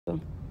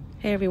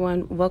Hey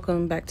everyone,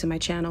 welcome back to my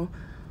channel.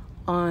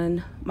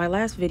 On my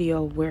last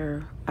video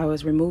where I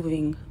was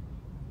removing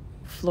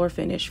floor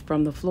finish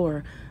from the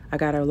floor, I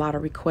got a lot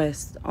of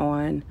requests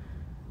on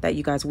that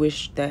you guys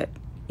wish that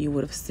you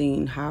would have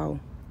seen how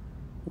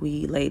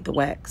we laid the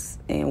wax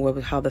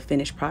and how the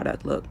finished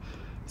product looked.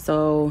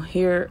 So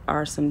here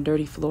are some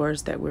dirty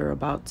floors that we're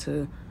about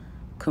to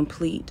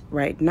complete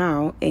right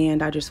now,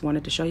 and I just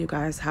wanted to show you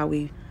guys how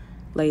we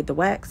laid the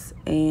wax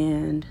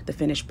and the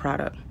finished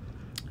product.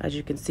 As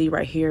you can see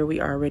right here,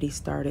 we already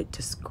started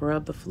to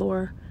scrub the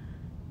floor,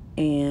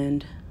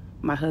 and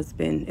my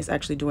husband is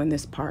actually doing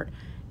this part,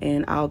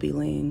 and I'll be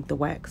laying the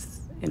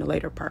wax in a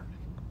later part.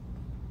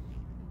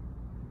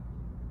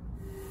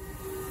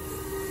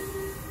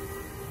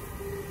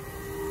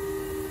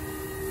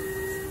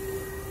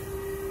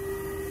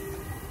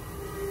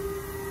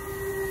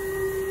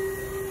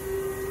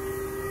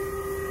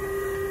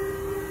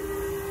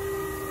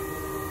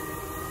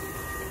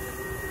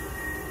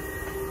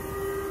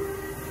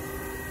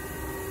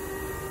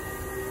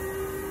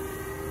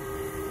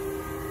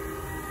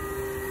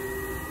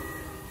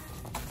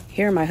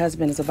 Here, my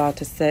husband is about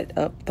to set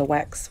up the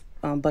wax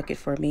bucket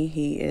for me.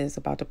 He is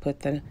about to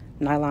put the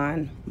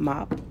nylon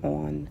mop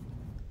on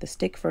the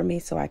stick for me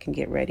so I can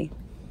get ready.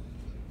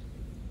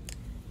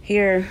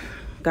 Here,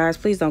 guys,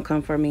 please don't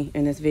come for me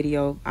in this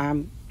video.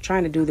 I'm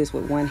trying to do this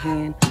with one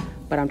hand,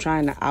 but I'm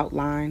trying to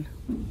outline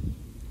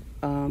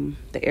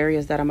the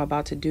areas that I'm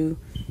about to do.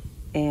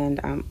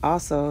 And I'm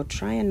also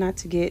trying not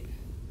to get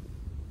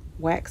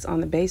wax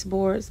on the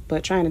baseboards,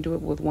 but trying to do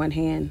it with one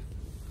hand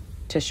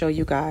to show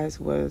you guys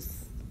was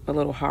a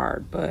little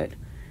hard. But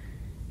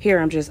here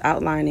I'm just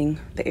outlining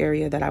the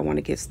area that I want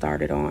to get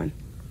started on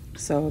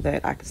so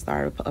that I can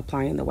start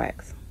applying the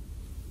wax.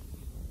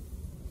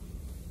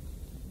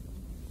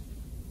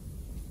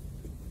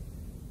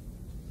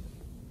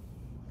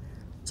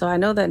 So I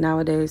know that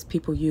nowadays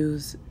people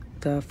use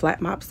the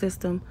flat mop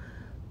system,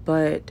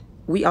 but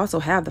we also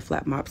have the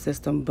flat mop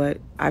system, but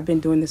I've been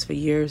doing this for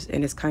years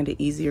and it's kind of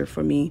easier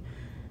for me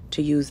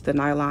to use the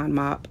nylon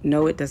mop.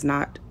 No, it does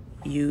not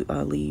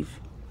leave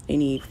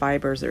any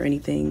fibers or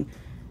anything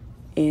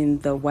in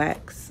the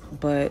wax,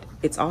 but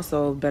it's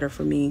also better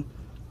for me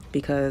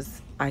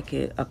because I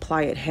could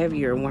apply it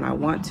heavier when I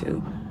want to.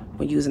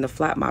 When using the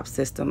flat mop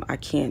system, I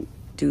can't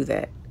do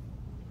that.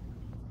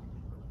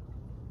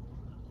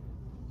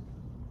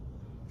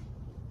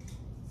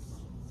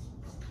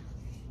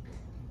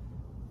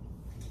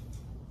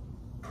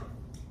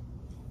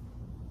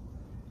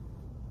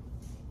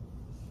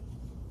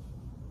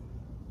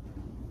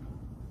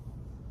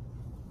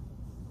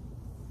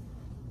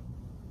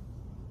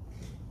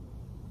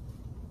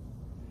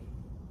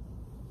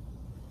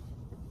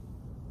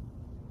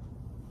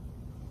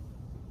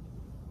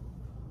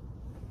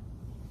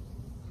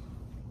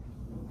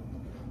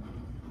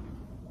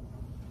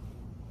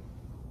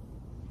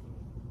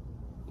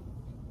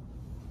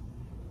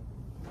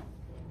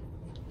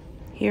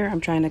 Here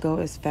I'm trying to go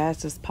as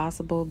fast as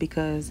possible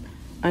because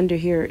under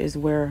here is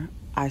where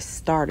I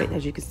started.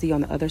 As you can see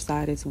on the other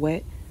side it's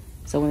wet.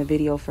 So when the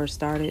video first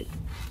started,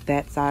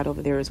 that side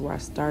over there is where I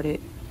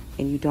started,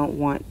 and you don't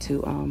want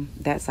to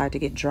that side to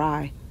get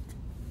dry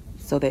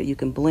so that you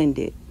can blend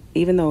it.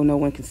 Even though no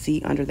one can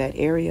see under that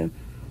area,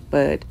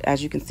 but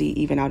as you can see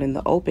even out in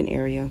the open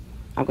area,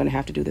 I'm gonna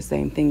have to do the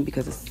same thing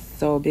because it's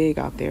so big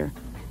out there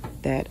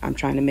that I'm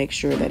trying to make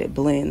sure that it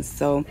blends.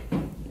 So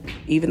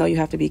even though you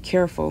have to be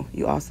careful,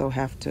 you also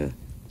have to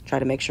try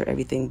to make sure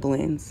everything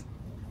blends.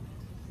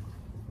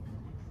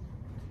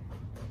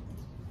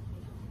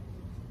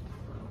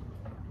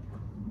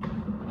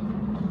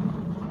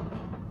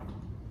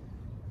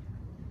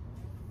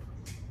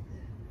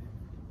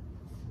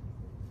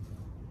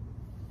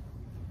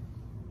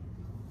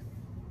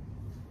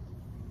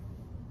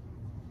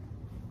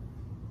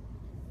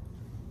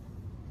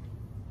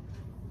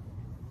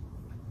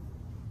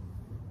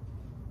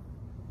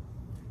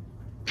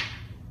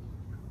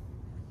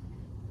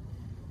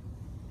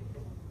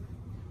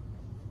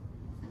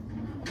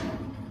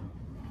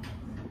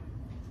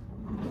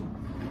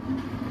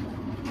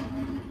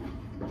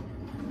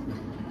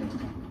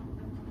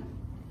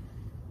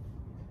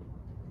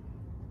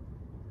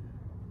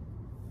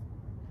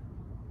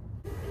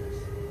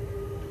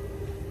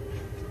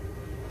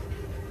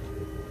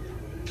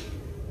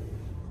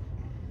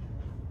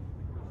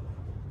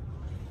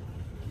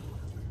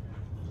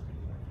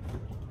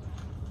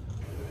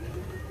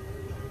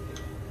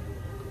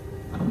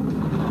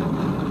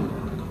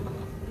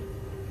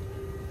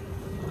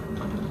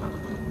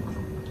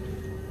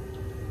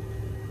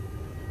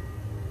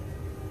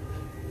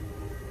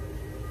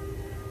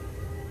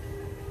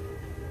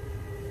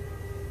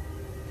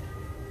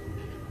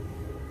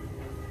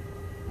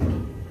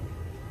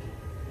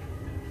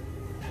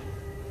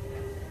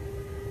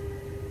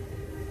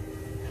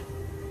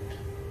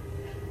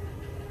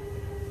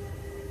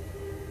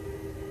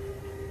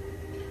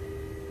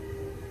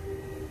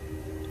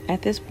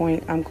 At this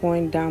point, I'm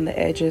going down the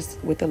edges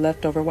with the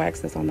leftover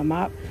wax that's on the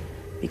mop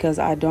because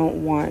I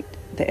don't want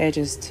the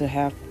edges to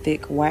have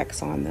thick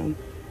wax on them.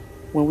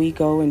 when we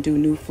go and do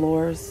new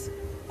floors,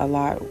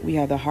 we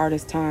have the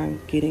hardest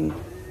time getting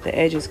the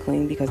edges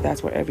clean because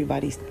that's where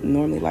everybody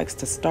normally likes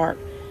to start.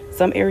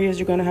 Some areas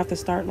you're going to have to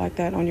start like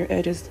that on your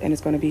edges and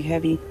it's going to be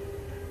heavy,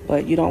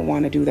 but you don't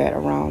want to do that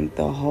around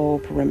the whole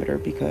perimeter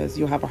because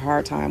you'll have a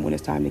hard time when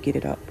it's time to get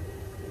it up.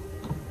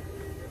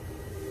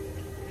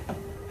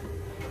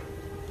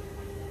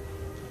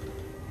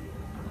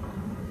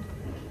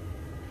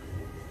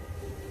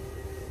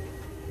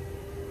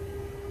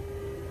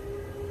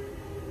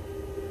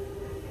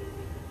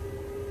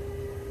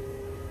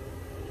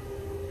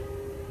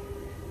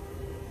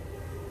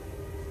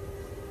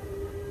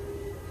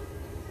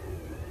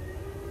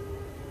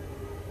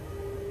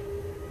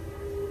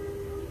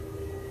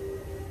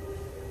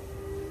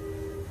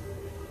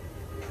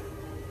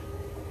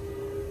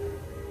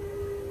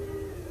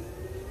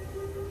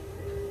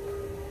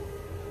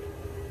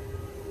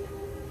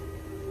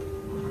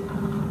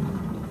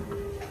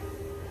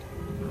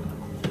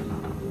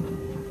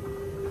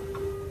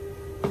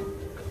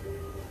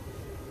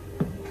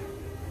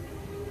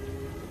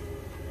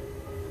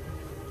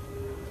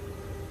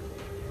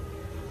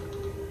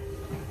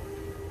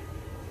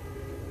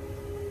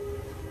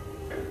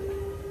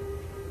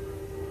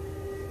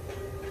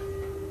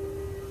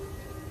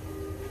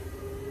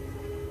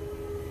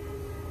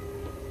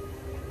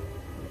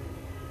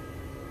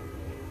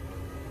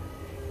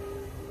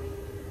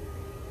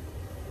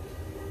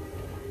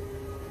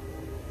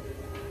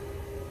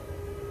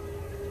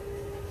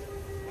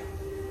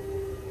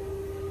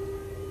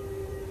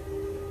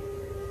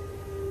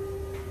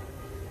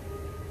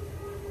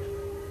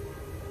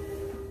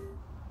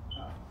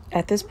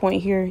 At this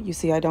point here, you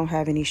see I don't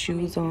have any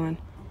shoes on.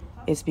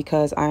 It's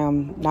because I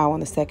am now on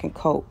the second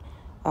coat.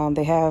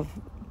 They have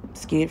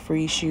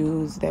skid-free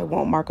shoes that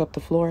won't mark up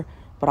the floor,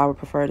 but I would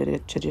prefer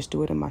to just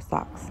do it in my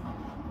socks.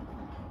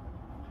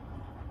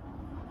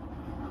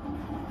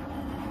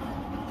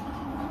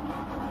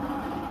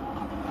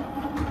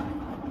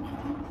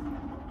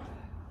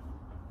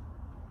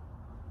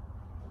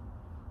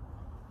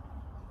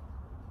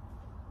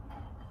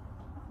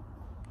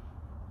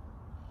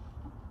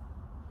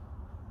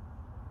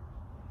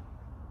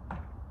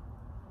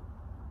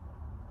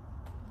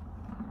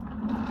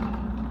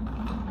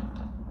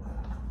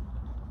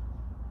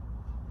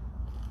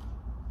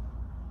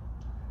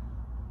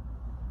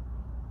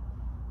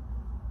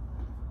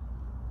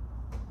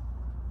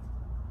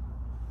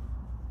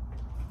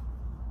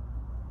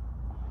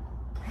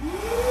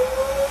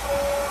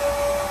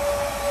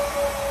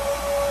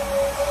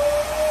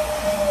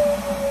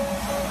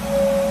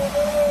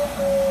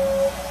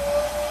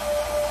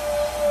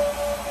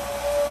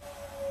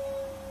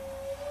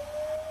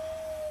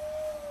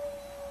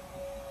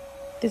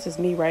 This is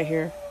me right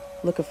here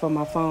looking for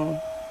my phone,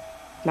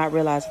 not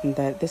realizing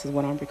that this is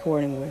what I'm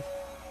recording with.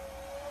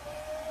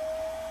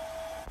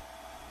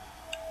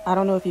 I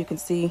don't know if you can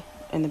see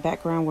in the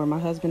background where my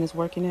husband is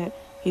working at.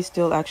 He's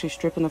still actually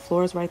stripping the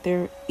floors right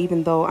there,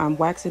 even though I'm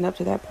waxing up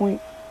to that point.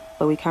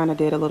 But we kind of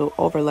did a little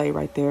overlay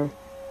right there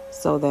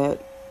so that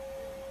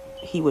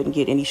he wouldn't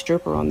get any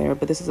stripper on there.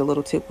 But this is a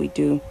little tip we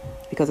do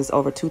because it's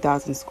over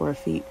 2,000 square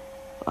feet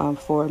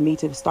for me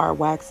to start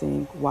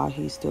waxing while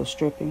he's still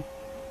stripping.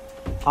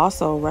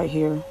 Also right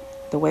here,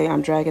 the way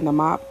I'm dragging the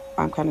mop,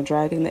 I'm kind of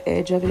dragging the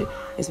edge of it,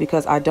 is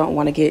because I don't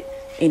want to get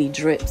any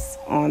drips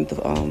on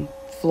the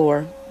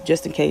floor,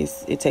 just in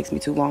case it takes me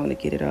too long to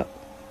get it up.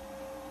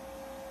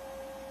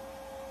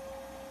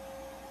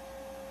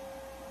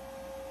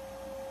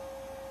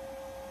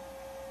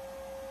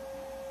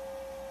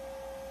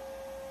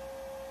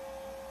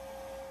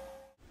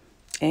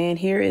 And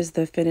here is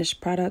the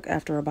finished product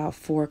after about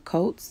 4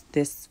 coats.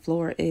 This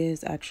floor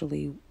is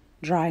actually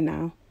dry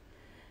now.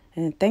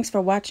 And thanks for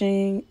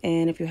watching.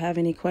 And if you have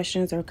any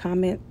questions or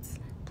comments,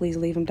 please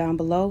leave them down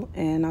below.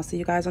 And I'll see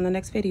you guys on the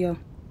next video.